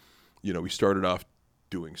 you know, we started off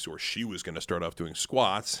doing, or she was going to start off doing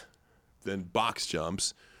squats, then box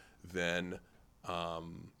jumps, then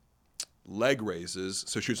leg raises.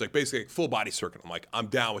 So she was like, basically, full body circuit. I'm like, I'm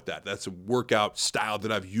down with that. That's a workout style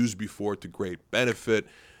that I've used before to great benefit.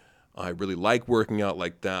 I really like working out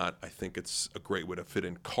like that. I think it's a great way to fit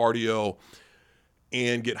in cardio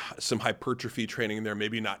and get some hypertrophy training in there.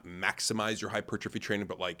 Maybe not maximize your hypertrophy training,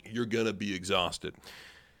 but like you're going to be exhausted.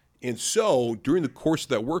 And so during the course of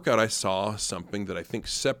that workout, I saw something that I think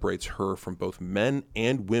separates her from both men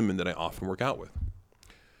and women that I often work out with.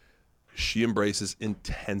 She embraces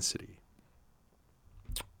intensity.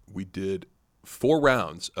 We did 4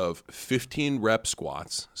 rounds of 15 rep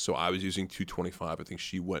squats. So I was using 225. I think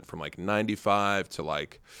she went from like 95 to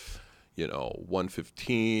like, you know,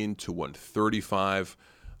 115 to 135,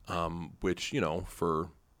 which, you know,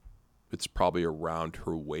 it's probably around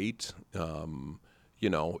her weight. You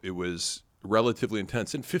know, it was relatively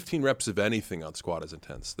intense. And 15 reps of anything on squat is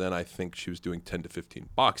intense. Then I think she was doing 10 to 15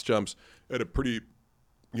 box jumps at a pretty,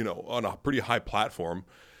 you know, on a pretty high platform,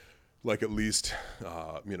 like at least,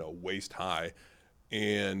 you know, waist high.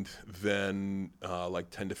 And then like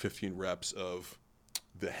 10 to 15 reps of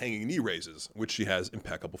the hanging knee raises, which she has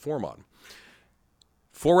impeccable form on.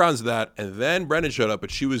 4 rounds of that, and then Brendan showed up,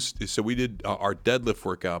 but so we did our deadlift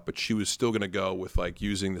workout, but she was still going to go with like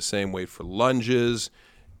using the same weight for lunges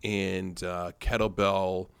and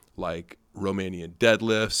kettlebell, like Romanian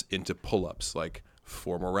deadlifts into pull-ups, like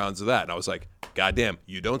 4 more rounds of that. And I was like, God damn,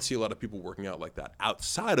 you don't see a lot of people working out like that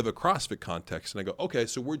outside of a CrossFit context. And I go, okay,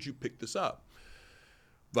 so where'd you pick this up?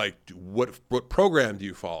 Like, what program do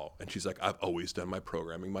you follow? And she's like, I've always done my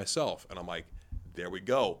programming myself. And I'm like, there we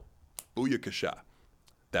go. Booyakasha.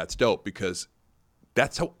 That's dope because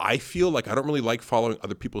that's how I feel. Like, I don't really like following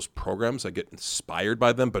other people's programs. I get inspired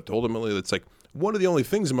by them, but ultimately it's like one of the only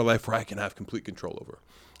things in my life where I can have complete control over.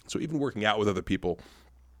 So even working out with other people,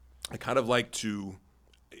 I kind of like to,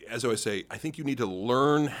 as I always say, I think you need to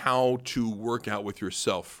learn how to work out with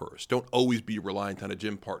yourself first. Don't always be reliant on a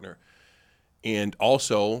gym partner. And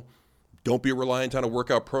also, don't be reliant on a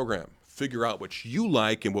workout program. Figure out what you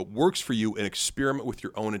like and what works for you and experiment with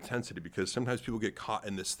your own intensity, because sometimes people get caught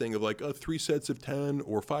in this thing of like, 3 sets of 10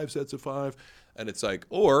 or 5 sets of 5. And it's like,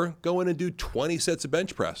 or go in and do 20 sets of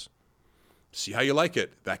bench press. See how you like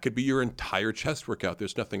it. That could be your entire chest workout.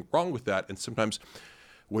 There's nothing wrong with that. And sometimes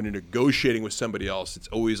when you're negotiating with somebody else, it's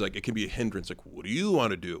always like, it can be a hindrance. Like, what do you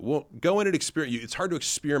want to do? Well, go in and experiment. It's hard to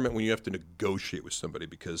experiment when you have to negotiate with somebody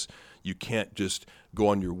because you can't just go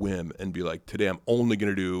on your whim and be like, today I'm only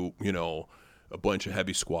going to do, you know, a bunch of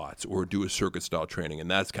heavy squats or do a circuit style training. And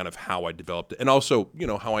that's kind of how I developed it. And also, you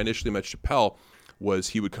know, how I initially met Chappelle was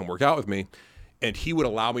he would come work out with me And he would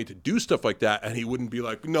allow me to do stuff like that, and he wouldn't be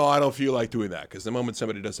like, no, I don't feel like doing that. Because the moment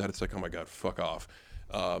somebody does that, it's like, oh my God, fuck off.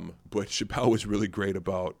 But Chappelle was really great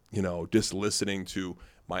about, just listening to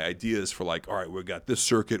my ideas for like, all right, we've got this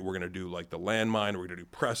circuit. We're going to do like the landmine. We're going to do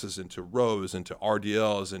presses into rows, into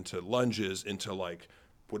RDLs, into lunges, into like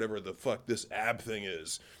whatever the fuck this ab thing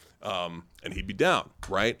is. And he'd be down,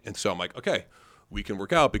 right? And so I'm like, okay, we can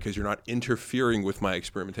work out because you're not interfering with my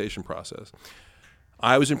experimentation process.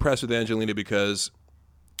 I was impressed with Angelina because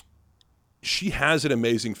she has an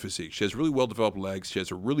amazing physique. She has really well-developed legs. She has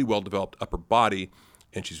a really well-developed upper body,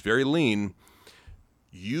 and she's very lean.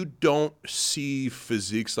 You don't see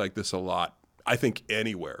physiques like this a lot, I think,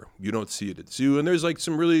 anywhere. You don't see it at zoo. And there's like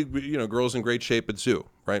some really, girls in great shape at zoo,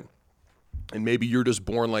 right? And maybe you're just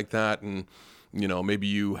born like that, and maybe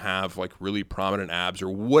you have like really prominent abs or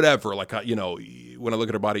whatever. Like, when I look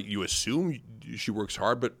at her body, you assume she works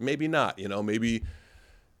hard, but maybe not. Maybe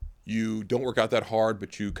you don't work out that hard,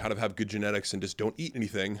 but you kind of have good genetics and just don't eat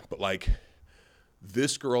anything. But like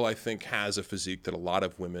this girl, I think, has a physique that a lot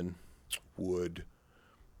of women would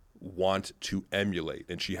want to emulate.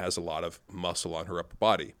 And she has a lot of muscle on her upper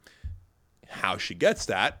body. How she gets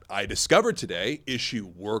that, I discovered today, is she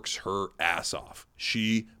works her ass off.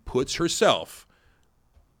 She puts herself,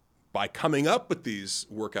 by coming up with these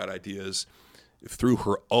workout ideas, through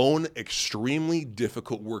her own extremely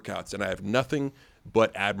difficult workouts. And I have nothing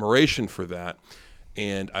but admiration for that.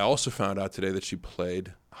 And I also found out today that she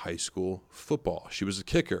played high school football. She was a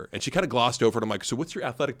kicker. And she kind of glossed over it. I'm like, so what's your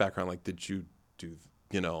athletic background? Like, did you do,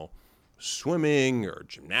 swimming or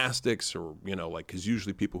gymnastics or, because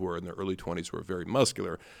usually people who are in their early 20s who are very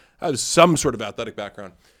muscular have some sort of athletic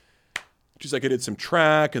background. She's like, I did some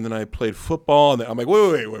track and then I played football. And then I'm like,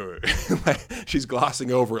 wait. Like, she's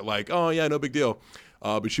glossing over it like, oh, yeah, no big deal.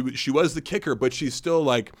 But she was the kicker, but she's still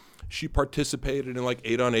like, she participated in like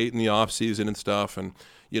 8-on-8 in the off season and stuff. And,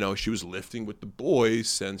 she was lifting with the boys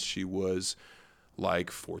since she was like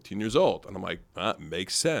 14 years old. And I'm like,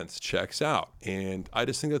 makes sense, checks out. And I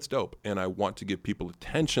just think that's dope. And I want to give people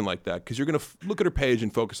attention like that because you're going to look at her page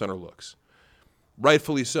and focus on her looks.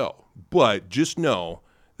 Rightfully so. But just know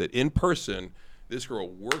that in person, this girl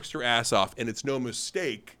works her ass off, and it's no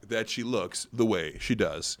mistake that she looks the way she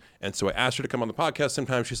does. And so I asked her to come on the podcast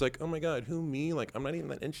sometime. She's like, oh my God, who, me? Like, I'm not even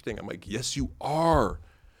that interesting. I'm like, yes, you are.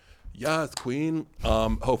 Yes, queen.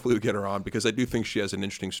 Hopefully we get her on because I do think she has an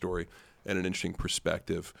interesting story and an interesting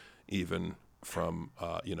perspective, even from,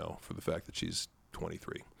 for the fact that she's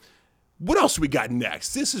 23. What else we got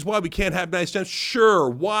next? This is why we can't have nice times. Sure,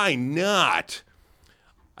 why not?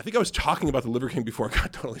 I think I was talking about the Liver King before I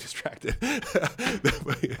got totally distracted.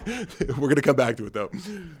 We're going to come back to it, though.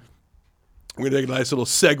 We're going to take a nice little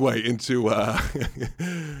segue into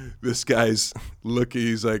this guy's look.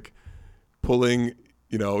 He's like pulling,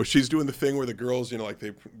 she's doing the thing where the girls,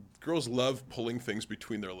 girls love pulling things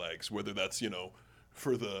between their legs, whether that's,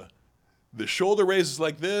 for the shoulder raises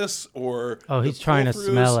like this or. Oh, he's trying to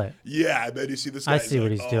smell it. Yeah, I bet you see this guy. I see what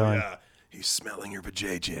he's doing. Yeah. He's smelling your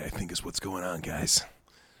vajayjay, I think is what's going on, guys.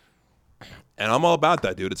 And I'm all about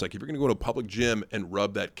that, dude. It's like if you're going to go to a public gym and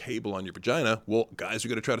rub that cable on your vagina, well, guys are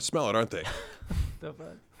going to try to smell it, aren't they? So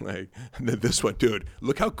fun. Like, and then this one, dude,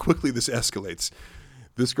 look how quickly this escalates.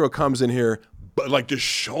 This girl comes in here, but like just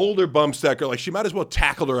shoulder bumps that girl. Like she might as well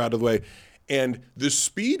tackled her out of the way. And the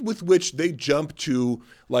speed with which they jump to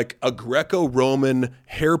like a Greco-Roman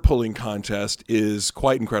hair pulling contest is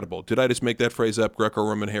quite incredible. Did I just make that phrase up?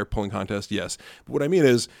 Greco-Roman hair pulling contest? Yes. But what I mean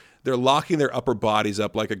is they're locking their upper bodies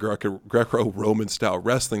up like a Greco-Roman style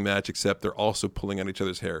wrestling match, except they're also pulling on each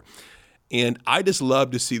other's hair. And I just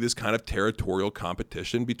love to see this kind of territorial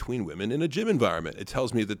competition between women in a gym environment. It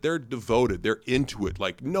tells me that they're devoted. They're into it.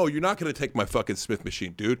 Like, no, you're not going to take my fucking Smith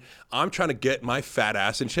machine, dude. I'm trying to get my fat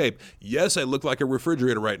ass in shape. Yes, I look like a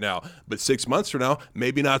refrigerator right now, but 6 months from now,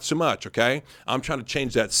 maybe not so much, okay? I'm trying to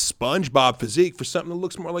change that SpongeBob physique for something that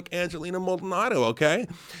looks more like Angelina Maldonado, okay?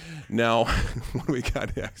 Now, what do we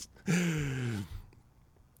got next?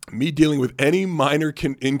 Me dealing with any minor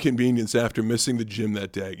inconvenience after missing the gym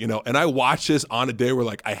that day, and I watched this on a day where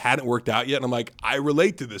like I hadn't worked out yet. And I'm like, I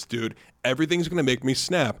relate to this, dude. Everything's going to make me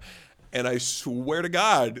snap. And I swear to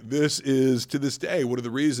God, this is to this day one of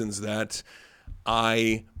the reasons that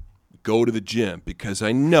I go to the gym, because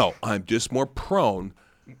I know I'm just more prone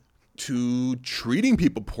to treating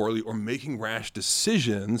people poorly or making rash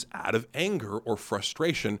decisions out of anger or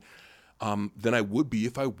frustration than I would be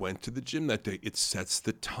if I went to the gym that day. It sets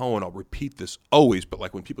the tone. I'll repeat this always, but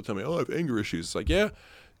like when people tell me, oh, I have anger issues, it's like, yeah,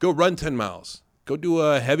 go run 10 miles. Go do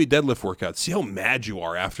a heavy deadlift workout. See how mad you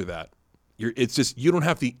are after that. It's just, you don't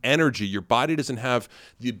have the energy. Your body doesn't have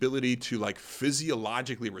the ability to like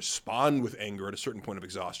physiologically respond with anger at a certain point of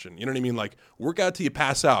exhaustion. You know what I mean? Like, work out till you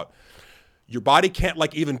pass out. Your body can't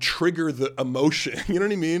like even trigger the emotion. You know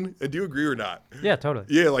what I mean? Do you agree or not? Yeah, totally.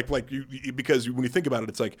 Yeah, because when you think about it,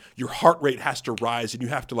 it's like your heart rate has to rise, and you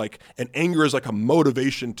have to like, and anger is like a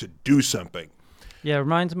motivation to do something. Yeah, it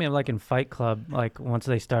reminds me of like in Fight Club, like once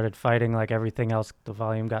they started fighting, like everything else, the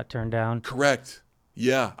volume got turned down. Correct.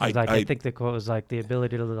 Yeah. I think the quote was like, the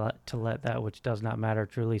ability to let that which does not matter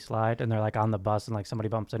truly slide. And they're like on the bus and like somebody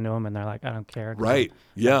bumps into them and they're like, I don't care. Right.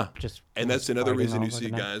 Yeah. And that's another reason you see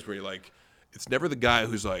guys where you're like, it's never the guy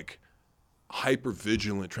who's like hyper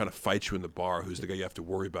vigilant trying to fight you in the bar who's the guy you have to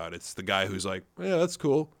worry about. It's the guy who's like, yeah, that's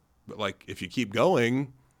cool. But like, if you keep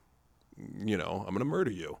going, I'm going to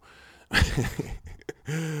murder you.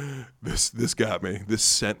 This got me. This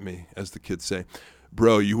sent me, as the kids say.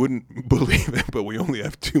 Bro, you wouldn't believe it, but we only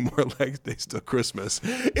have 2 more leg days till Christmas.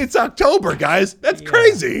 It's October, guys. That's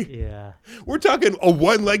crazy. Yeah. We're talking a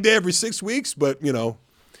 1 leg day every 6 weeks, but,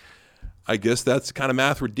 I guess that's the kind of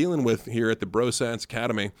math we're dealing with here at the Bro Science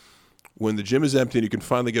Academy. When the gym is empty and you can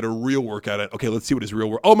finally get a real workout in. Okay, let's see what his real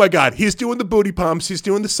work. Oh my God, he's doing the booty pumps. He's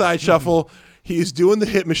doing the side shuffle. He's doing the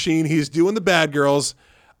hip machine. He's doing the bad girls.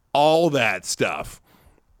 All that stuff.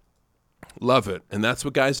 Love it. And that's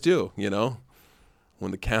what guys do,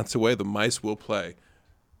 When the cat's away, the mice will play.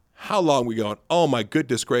 How long we going? Oh my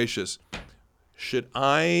goodness gracious. Should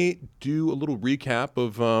I do a little recap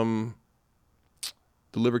of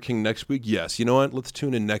the Liver King next week? Yes. You know what? Let's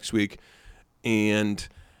tune in next week. And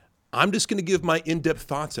I'm just going to give my in-depth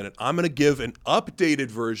thoughts on it. I'm going to give an updated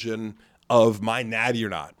version of my natty or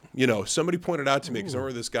not. Somebody pointed out to me, because I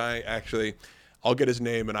remember this guy actually, I'll get his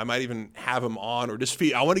name and I might even have him on or just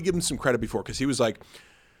I want to give him some credit before, because he was like,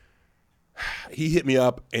 he hit me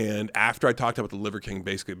up, and after I talked about the Liver King,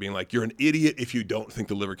 basically being like, you're an idiot if you don't think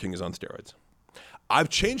the Liver King is on steroids. I've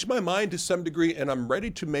changed my mind to some degree, and I'm ready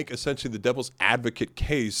to make essentially the devil's advocate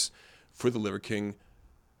case for the Liver King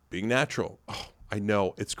being natural. Oh, I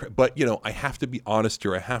know it's but I have to be honest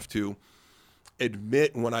here. I have to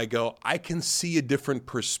admit when I go, I can see a different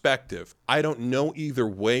perspective. I don't know either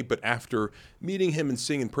way, but after meeting him and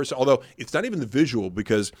seeing in person, although it's not even the visual,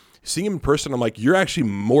 because seeing him in person, I'm like, you're actually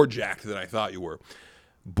more jacked than I thought you were.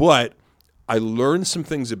 But I learned some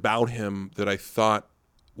things about him that I thought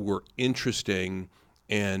were interesting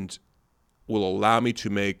and will allow me to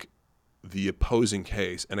make the opposing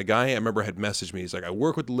case. And a guy I remember had messaged me. He's like, I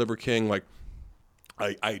work with the Liver King. Like,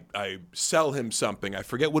 I sell him something. I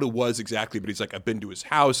forget what it was exactly, but he's like, I've been to his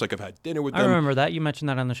house. Like, I've had dinner with him. I remember that. You mentioned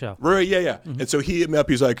that on the show. Right, yeah. Mm-hmm. And so he hit me up.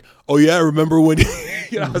 He's like, oh, yeah, I remember when,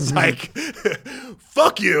 I was like,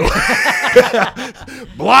 fuck you.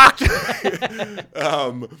 Blocked.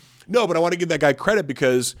 No, but I want to give that guy credit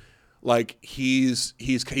because, like, he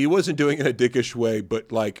wasn't doing it in a dickish way,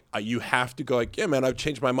 but, like, you have to go, like, yeah, man, I've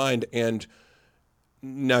changed my mind. And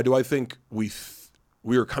now, do I think we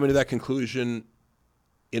were coming to that conclusion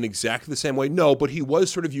in exactly the same way? No, but he was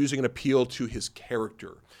sort of using an appeal to his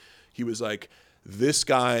character. He was like, this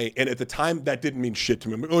guy, and at the time that didn't mean shit to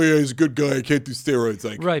me. I'm like, oh yeah, he's a good guy, I can't do steroids.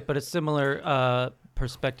 Like, right, but a similar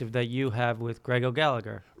perspective that you have with Greg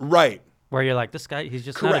O'Gallagher. Right. Where you're like, this guy, he's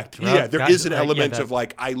just correct. Not a drug yeah, there guy. is an element of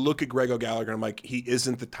like, I look at Greg O'Gallagher and I'm like, he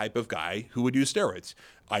isn't the type of guy who would use steroids.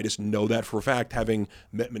 I just know that for a fact, having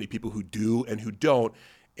met many people who do and who don't.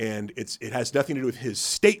 And it has nothing to do with his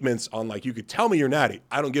statements on like, you could tell me you're natty.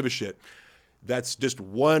 I don't give a shit. That's just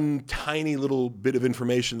one tiny little bit of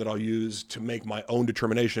information that I'll use to make my own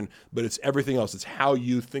determination. But it's everything else. It's how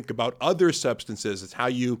you think about other substances. It's how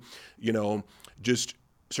you just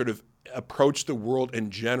sort of approach the world in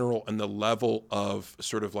general and the level of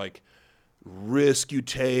sort of like risk you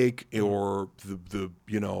take or the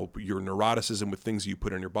your neuroticism with things you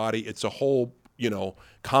put in your body. It's a whole,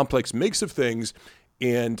 complex mix of things.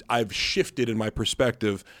 And I've shifted in my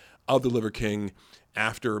perspective of the Liver King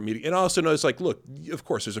after meeting. And I also noticed, like, look, of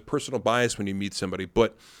course, there's a personal bias when you meet somebody.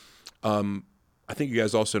 But I think you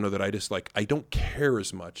guys also know that I don't care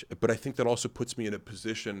as much. But I think that also puts me in a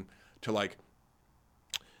position to, like,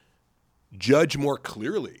 judge more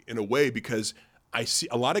clearly in a way, because I see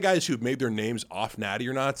a lot of guys who've made their names off natty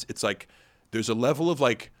or nots. It's like there's a level of,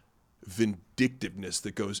 like, vindictiveness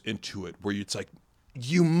that goes into it where it's like,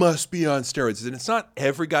 you must be on steroids. And it's not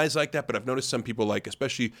every guy's like that, but I've noticed some people, like,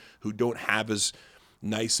 especially who don't have as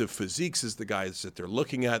nice of physiques as the guys that they're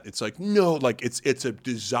looking at. It's like, no, like it's a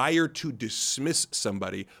desire to dismiss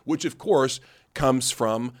somebody, which of course comes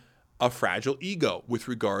from a fragile ego with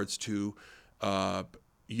regards to,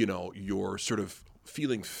 you're sort of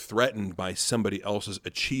feeling threatened by somebody else's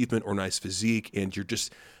achievement or nice physique. And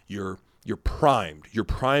you're You're primed. You're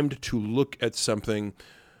primed to look at something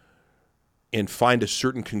and find a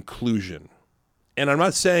certain conclusion. And I'm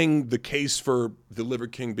not saying the case for the Liver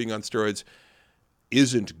King being on steroids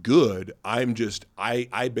isn't good. I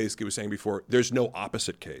basically was saying before, there's no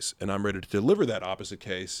opposite case, and I'm ready to deliver that opposite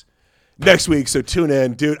case next week. So tune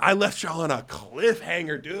in, dude. I left y'all on a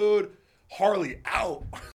cliffhanger, dude. Harley out.